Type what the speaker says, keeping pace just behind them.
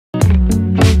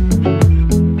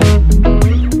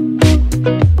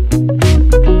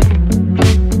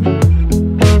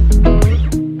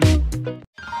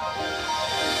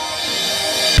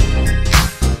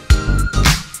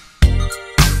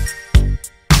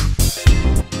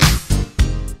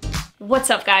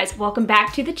What's up guys? Welcome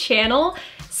back to the channel.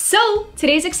 So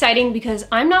today's exciting because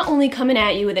I'm not only coming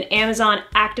at you with an Amazon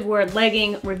Activewear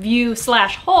legging review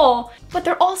slash haul, but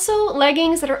they're also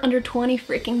leggings that are under 20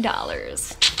 freaking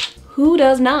dollars. Who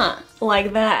does not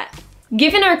like that?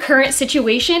 Given our current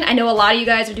situation, I know a lot of you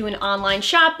guys are doing online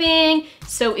shopping,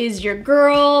 so is your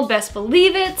girl, best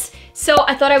believe it. So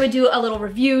I thought I would do a little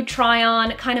review, try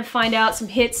on, kind of find out some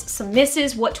hits, some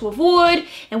misses, what to avoid,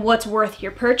 and what's worth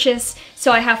your purchase.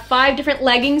 So I have 5 different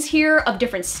leggings here of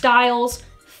different styles,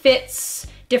 fits,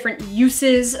 different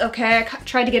uses, okay? I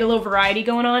tried to get a little variety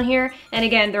going on here. And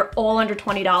again, they're all under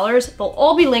 $20. They'll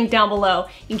all be linked down below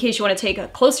in case you wanna take a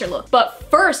closer look. But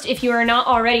first, if you are not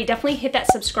already, definitely hit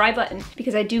that subscribe button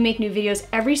because I do make new videos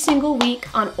every single week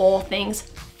on all things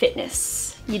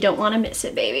fitness. You don't wanna miss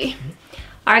it, baby.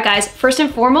 All right, guys, first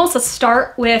and foremost, let's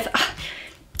start with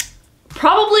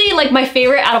probably like my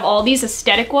favorite out of all these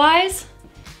aesthetic-wise.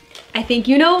 I think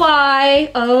you know why.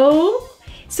 Oh,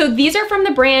 so these are from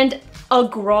the brand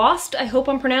Agrost. I hope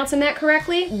I'm pronouncing that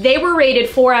correctly. They were rated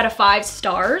 4 out of 5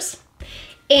 stars.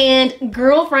 And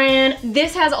girlfriend,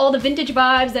 this has all the vintage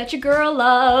vibes that your girl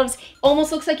loves.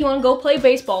 Almost looks like you wanna go play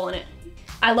baseball in it.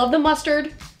 I love the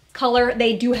mustard color.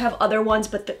 They do have other ones,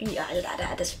 but this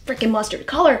freaking mustard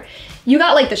color. You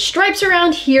got like the stripes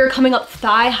around here coming up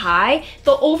thigh high.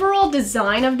 The overall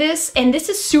design of this, and this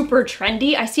is super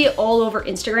trendy. I see it all over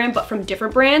Instagram, but from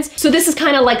different brands. So this is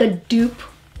kind of like a dupe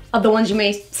of the ones you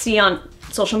may see on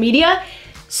social media.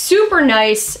 Super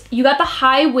nice. You got the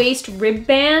high waist rib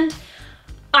band.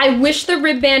 I wish the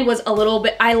rib band was a little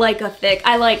bit, I like a thick,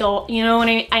 I like a, you know what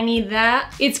I mean? I need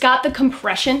that. It's got the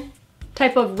compression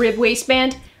type of rib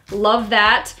waistband. Love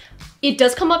that. It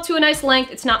does come up to a nice length.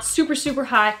 It's not super, super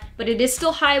high, but it is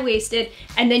still high-waisted.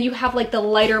 And then you have like the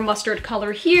lighter mustard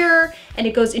color here, and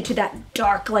it goes into that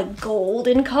dark, like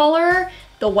golden color,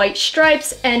 the white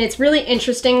stripes. And it's really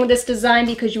interesting with this design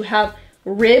because you have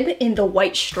rib in the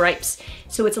white stripes.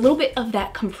 So it's a little bit of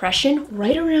that compression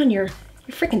right around your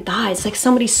freaking thighs, like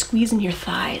somebody squeezing your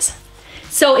thighs.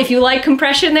 So if you like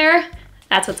compression there,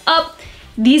 that's what's up.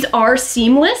 These are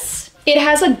seamless. It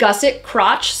has a gusset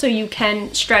crotch, so you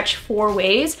can stretch 4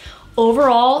 ways.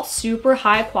 Overall, super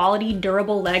high quality,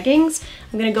 durable leggings.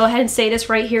 I'm gonna go ahead and say this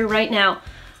right here, right now.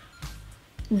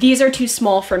 These are too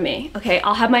small for me, okay?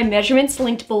 I'll have my measurements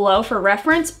linked below for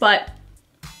reference, but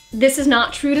this is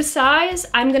not true to size.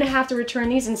 I'm gonna have to return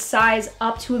these in size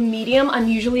up to a medium. I'm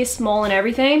usually a small and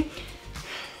everything.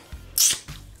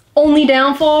 Only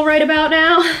downfall right about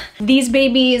now. These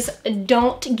babies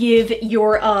don't give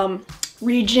your,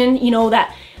 region, you know,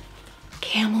 that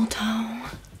camel toe.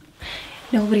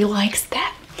 Nobody likes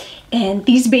that. And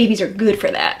these babies are good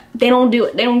for that. They don't do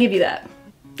it. They don't give you that.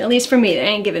 At least for me, they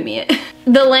ain't giving me it.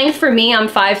 The length for me, I'm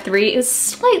 5'3", is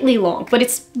slightly long, but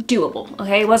it's doable,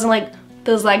 okay? It wasn't like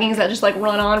those leggings that just like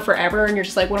run on forever and you're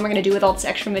just like, what am I gonna do with all this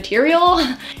extra material?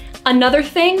 Another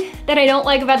thing that I don't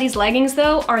like about these leggings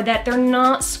though, are that they're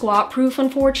not squat proof,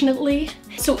 unfortunately.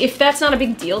 So if that's not a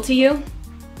big deal to you,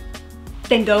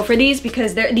 then go for these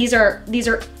because these are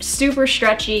super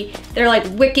stretchy. They're like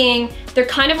wicking. They're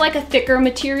kind of like a thicker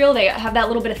material. They have that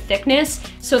little bit of thickness.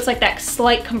 So it's like that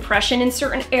slight compression in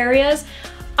certain areas.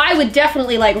 I would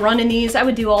definitely like run in these. I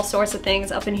would do all sorts of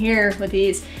things up in here with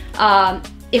these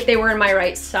if they were in my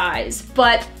right size.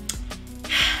 But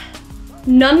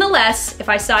nonetheless, if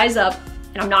I size up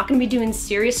and I'm not gonna be doing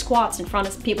serious squats in front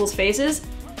of people's faces,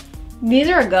 these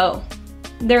are a go.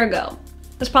 They're a go.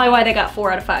 That's probably why they got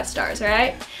 4 out of 5 stars,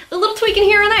 right? A little tweaking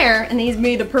here and there, and these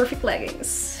made the perfect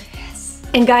leggings. Yes.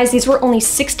 And guys, these were only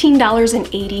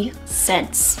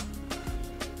 $16.80.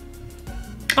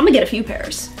 I'm gonna get a few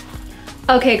pairs.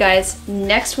 Okay guys,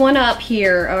 next one up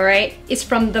here, all right, is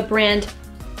from the brand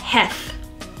Heth.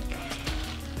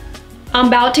 I'm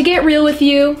about to get real with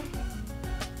you,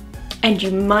 and you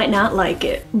might not like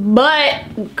it,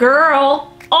 but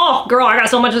girl, oh girl, I got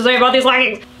so much to say about these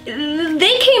leggings.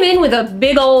 They came in with a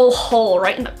big old hole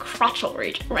right in the crotchal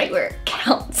region, right where it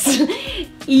counts.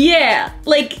 Yeah,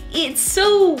 like it's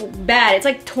so bad. It's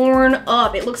like torn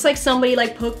up. It looks like somebody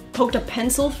like poked a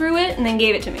pencil through it and then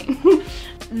gave it to me.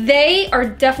 They are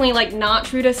definitely like not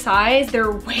true to size.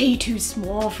 They're way too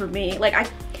small for me. Like I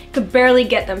could barely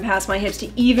get them past my hips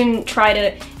to even try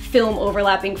to film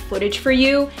overlapping footage for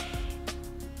you.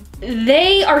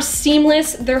 They are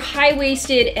seamless, they're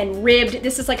high-waisted and ribbed.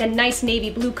 This is like a nice navy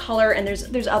blue color, and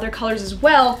there's other colors as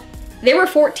well. They were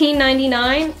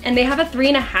 $14.99 and they have a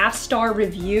 3.5 star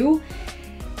review.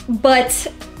 But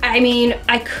I mean,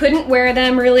 I couldn't wear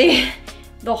them really.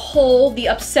 The hole, the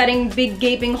upsetting big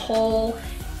gaping hole.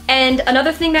 And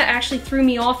another thing that actually threw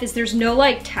me off is there's no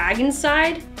like tag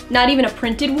inside. not even a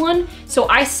printed one. So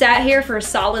I sat here for a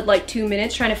solid like 2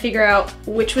 minutes trying to figure out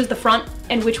which was the front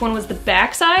and which one was the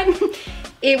back side.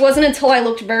 It wasn't until I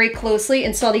looked very closely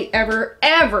and saw the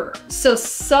ever so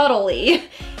subtly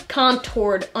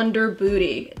contoured under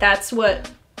booty. That's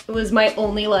what was my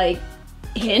only like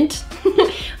hint,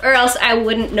 or else I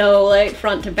wouldn't know like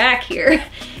front to back here.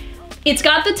 It's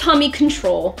got the tummy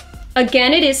control.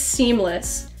 Again, it is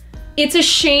seamless. It's a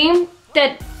shame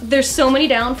that there's so many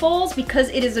downfalls because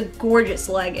it is a gorgeous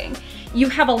legging. You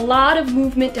have a lot of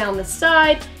movement down the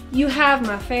side. You have,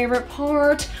 my favorite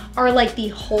part, are like the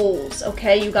holes,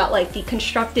 okay? You got like the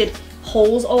constructed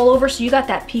holes all over, so you got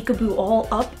that peekaboo all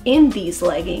up in these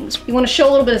leggings. You wanna show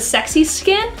a little bit of sexy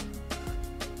skin?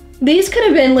 These could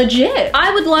have been legit.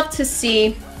 I would love to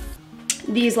see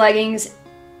these leggings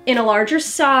in a larger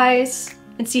size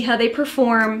and see how they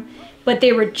perform, but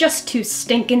they were just too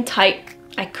stinking tight.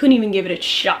 I couldn't even give it a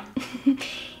shot.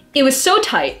 It was so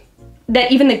tight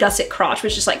that even the gusset crotch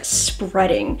was just like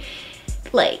spreading.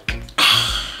 Like,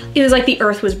 it was like the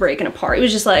earth was breaking apart. It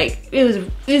was just like, it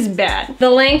was bad. The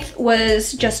length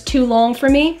was just too long for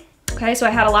me. Okay, so I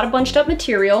had a lot of bunched up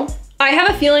material. I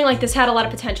have a feeling like this had a lot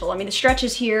of potential. I mean, the stretch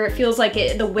is here. It feels like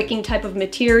the wicking type of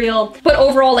material, but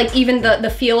overall, like even the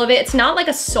feel of it, it's not like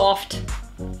a soft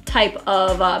type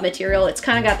of material. It's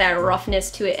kind of got that roughness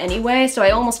to it anyway, so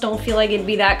I almost don't feel like it'd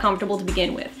be that comfortable to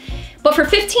begin with. But for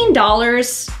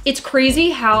 $15, it's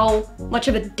crazy how much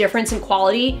of a difference in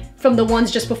quality from the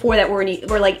ones just before that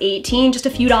were like 18, just a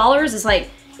few dollars. It's like,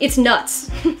 it's nuts.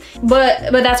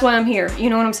 but that's why I'm here. You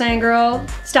know what I'm saying, girl?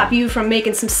 Stop you from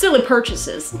making some silly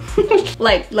purchases.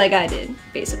 like I did,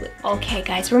 basically. Okay,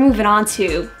 guys, we're moving on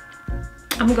to,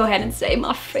 I'm gonna go ahead and say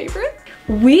my favorite.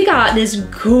 We got this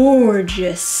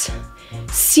gorgeous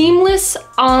seamless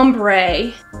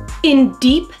ombre in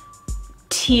deep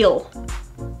teal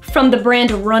from the brand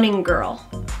Running Girl.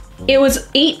 It was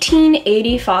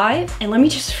 $18.85, and let me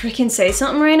just freaking say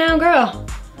something right now, girl.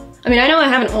 I mean, I know I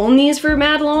haven't owned these for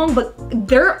mad long, but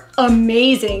they're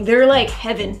amazing. They're like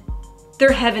heaven.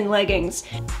 They're heaven leggings.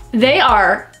 They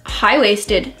are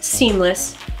high-waisted,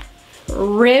 seamless,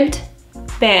 ribbed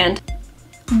band.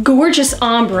 Gorgeous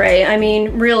ombre. I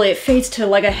mean, really, it fades to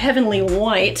like a heavenly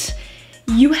white.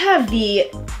 You have the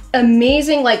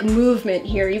amazing like movement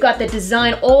here. You got the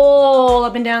design all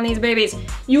up and down these babies.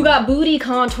 You got booty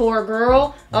contour,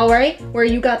 girl. All right, where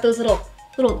you got those little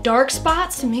dark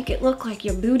spots to make it look like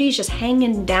your booty's just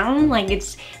hanging down like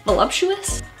it's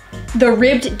voluptuous. The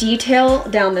ribbed detail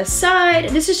down the side.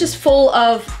 This is just full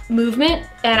of movement,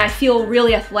 and I feel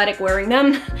really athletic wearing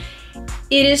them.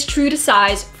 It is true to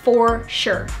size for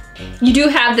sure. You do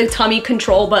have the tummy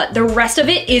control, but the rest of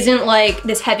it isn't like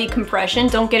this heavy compression.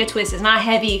 Don't get it twisted, it's not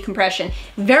heavy compression.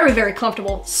 Very, very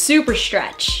comfortable, super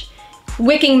stretch,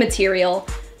 wicking material.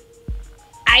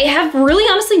 I have really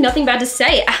honestly nothing bad to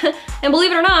say. And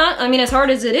believe it or not, I mean, as hard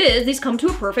as it is, these come to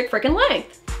a perfect freaking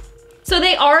length. So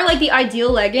they are like the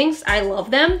ideal leggings. I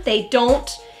love them. They don't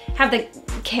have the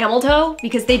camel toe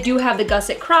because they do have the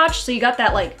gusset crotch, so you got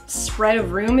that like spread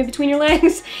of room in between your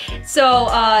legs. So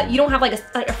you don't have like a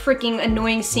freaking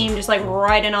annoying seam just like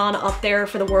riding on up there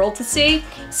for the world to see.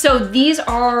 So these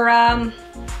are,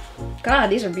 God,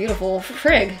 these are beautiful.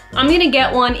 Frig. I'm gonna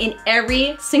get one in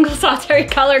every single solitary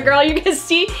color, girl. You're gonna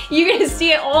see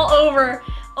it all over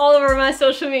my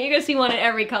social media. You're gonna see one in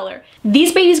every color.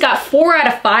 These babies got 4 out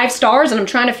of 5 stars, and I'm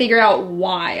trying to figure out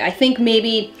why. I think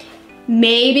maybe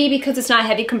because it's not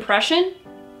heavy compression.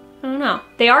 I don't know.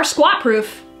 They are squat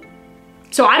proof,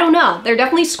 so I don't know. They're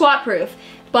definitely squat proof,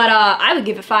 but I would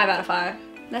give it 5 out of 5.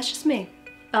 That's just me.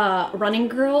 Running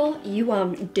Girl,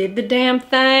 you did the damn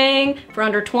thing. For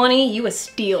under 20, you a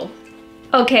steal.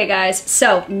 Okay guys,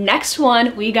 so next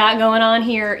one we got going on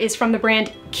here is from the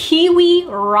brand Kiwi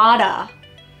Rada,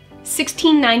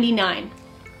 $16.99.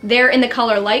 They're in the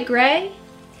color light gray,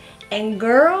 and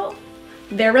girl,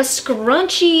 they're a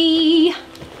scrunchie.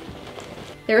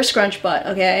 They're a scrunch butt,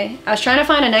 okay? I was trying to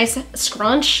find a nice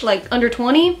scrunch, like under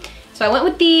 20, so I went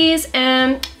with these,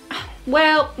 and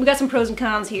well, we got some pros and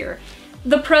cons here.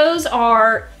 The pros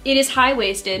are, it is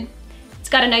high-waisted, it's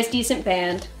got a nice decent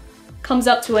band, comes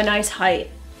up to a nice height.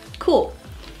 Cool.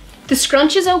 The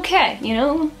scrunch is okay, you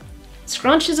know?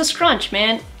 Scrunch is a scrunch,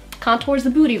 man. Contours the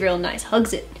booty real nice,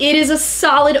 hugs it. It is a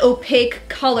solid opaque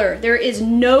color. There is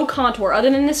no contour.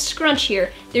 Other than this scrunch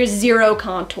here, there's zero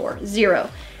contour, zero.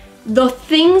 The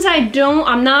things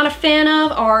I'm not a fan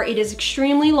of are, it is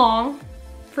extremely long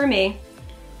for me.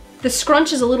 The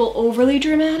scrunch is a little overly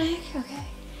dramatic, okay?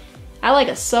 I like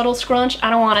a subtle scrunch.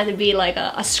 I don't want it to be like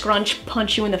a scrunch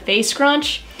punch you in the face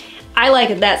scrunch. I like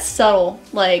it that subtle,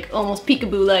 like almost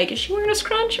peekaboo, like, is she wearing a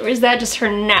scrunch or is that just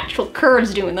her natural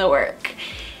curves doing the work?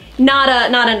 Not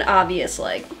an obvious,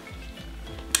 like,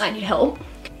 I need help.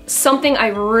 Something I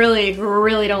really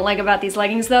don't like about these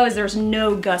leggings though is there's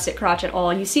no gusset crotch at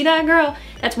all. You see that, girl?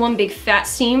 That's one big fat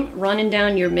seam running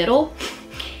down your middle,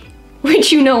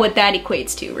 which you know what that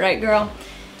equates to, right, girl?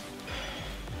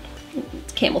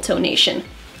 Camel toe nation,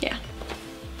 yeah.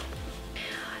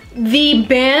 The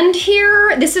band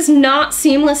here, this is not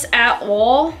seamless at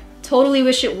all. Totally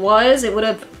wish it was. It would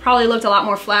have probably looked a lot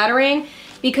more flattering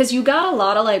because you got a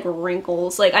lot of like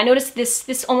wrinkles. Like I noticed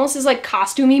this almost is like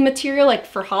costumey material, like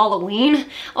for Halloween,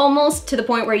 almost to the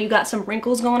point where you got some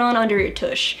wrinkles going on under your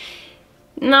tush.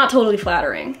 Not totally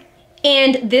flattering.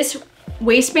 And this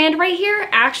waistband right here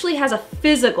actually has a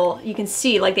physical, you can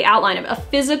see like the outline of it, a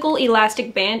physical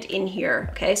elastic band in here,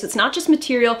 okay? So it's not just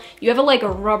material, you have like a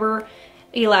rubber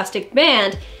elastic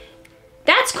band.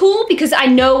 That's cool because I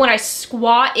know when I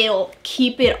squat, it'll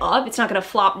keep it up. It's not gonna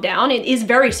flop down. It is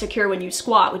very secure when you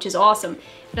squat, which is awesome.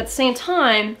 But at the same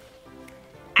time,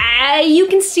 you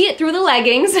can see it through the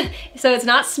leggings. So it's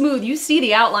not smooth. You see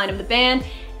the outline of the band.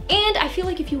 And I feel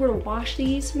like if you were to wash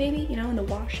these, maybe, you know, in the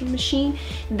washing machine,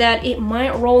 that it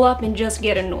might roll up and just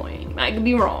get annoying. I could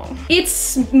be wrong. It's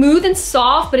smooth and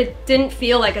soft, but it didn't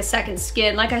feel like a second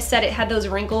skin. Like I said, it had those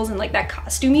wrinkles and like that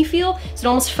costumey feel. So it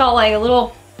almost felt like a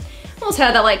little, almost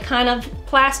had that like kind of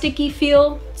plasticky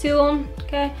feel to them,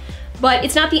 okay? But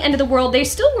it's not the end of the world. They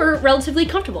still were relatively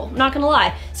comfortable, I'm not gonna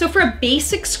lie. So for a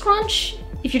basic scrunch,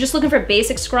 if you're just looking for a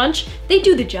basic scrunch, they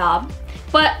do the job.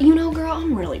 But you know, girl,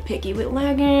 I'm really picky with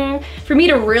leggings. For me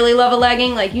to really love a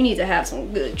legging, like you need to have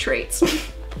some good traits.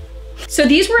 So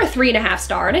these were a 3.5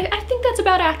 star, and I think that's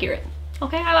about accurate.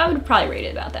 Okay, I would probably rate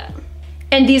it about that.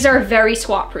 And these are very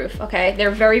squat proof, okay?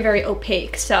 They're very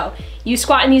opaque. So you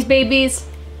squat in these babies,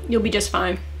 you'll be just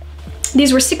fine.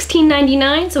 These were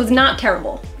 $16.99, so it's not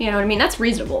terrible. You know what I mean? That's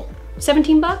reasonable.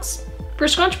 17 bucks for a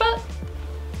scrunch butt?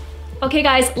 Okay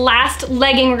guys, last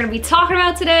legging we're gonna be talking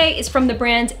about today is from the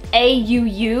brand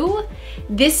AUU.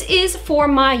 This is for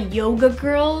my yoga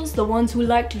girls, the ones who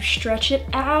like to stretch it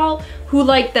out, who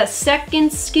like the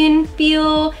second skin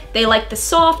feel, they like the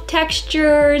soft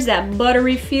textures, that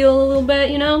buttery feel a little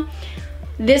bit, you know?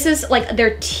 This is like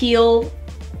their teal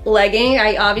legging.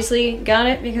 I obviously got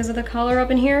it because of the color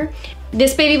up in here.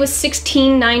 This baby was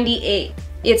 $16.98.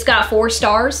 It's got 4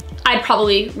 stars. I'd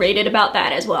probably rate it about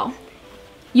that as well.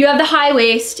 You have the high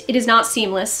waist, it is not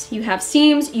seamless. You have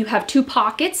seams, you have 2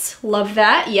 pockets, love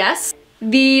that, yes.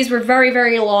 These were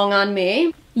very long on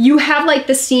me. You have like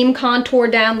the seam contour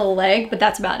down the leg, but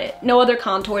that's about it. No other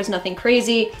contours, nothing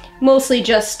crazy, mostly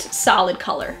just solid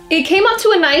color. It came up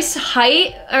to a nice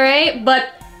height, all right,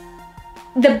 but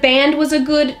the band was a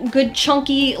good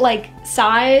chunky like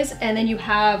size, and then you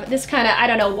have this kind of, I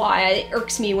don't know why, it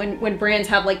irks me when brands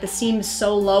have like the seams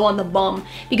so low on the bum,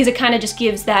 because it kind of just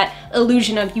gives that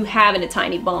illusion of you having a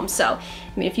tiny bum. So, I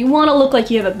mean, if you want to look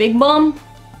like you have a big bum,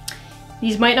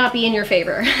 these might not be in your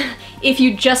favor. If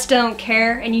you just don't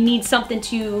care and you need something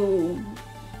to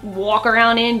walk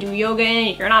around in, do yoga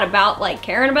in, you're not about like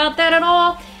caring about that at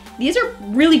all, these are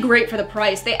really great for the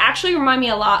price. They actually remind me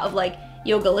a lot of like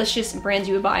Yogalicious and brands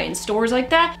you would buy in stores like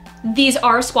that. These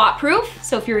are squat proof,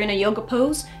 so if you're in a yoga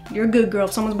pose, you're good, girl.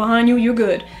 If someone's behind you, you're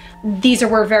good. These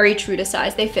were very true to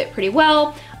size. They fit pretty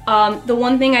well. The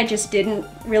one thing I just didn't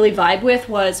really vibe with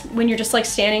was when you're just like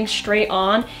standing straight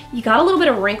on, you got a little bit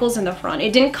of wrinkles in the front.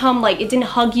 It didn't come like, it didn't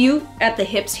hug you at the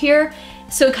hips here.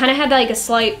 So it kind of had like a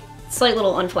slight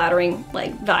little unflattering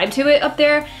like vibe to it up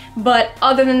there. But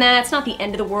other than that, it's not the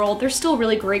end of the world. They're still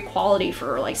really great quality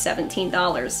for like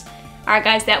 $17. Alright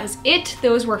guys, that was it.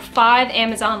 Those were 5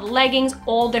 Amazon leggings,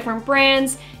 all different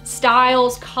brands,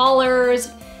 styles,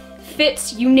 colors,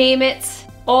 fits, you name it,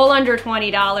 all under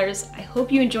 $20. I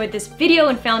hope you enjoyed this video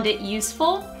and found it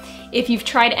useful. If you've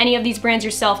tried any of these brands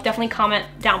yourself, definitely comment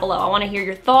down below. I want to hear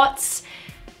your thoughts.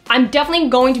 I'm definitely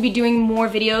going to be doing more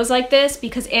videos like this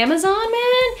because Amazon,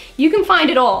 man, you can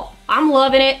find it all. I'm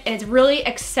loving it, and it's really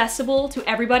accessible to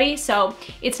everybody, so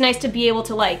it's nice to be able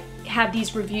to like have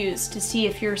these reviews to see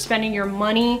if you're spending your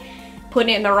money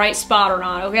putting it in the right spot or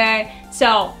not, okay?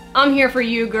 So I'm here for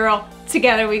you, girl.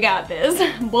 Together we got this.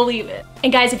 Believe it.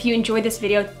 And guys, if you enjoyed this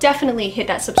video, definitely hit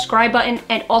that subscribe button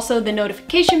and also the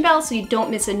notification bell so you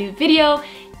don't miss a new video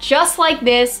just like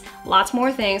this. Lots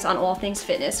more things on all things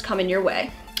fitness coming your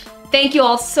way. Thank you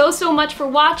all so much for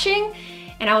watching,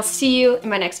 and I will see you in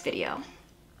my next video.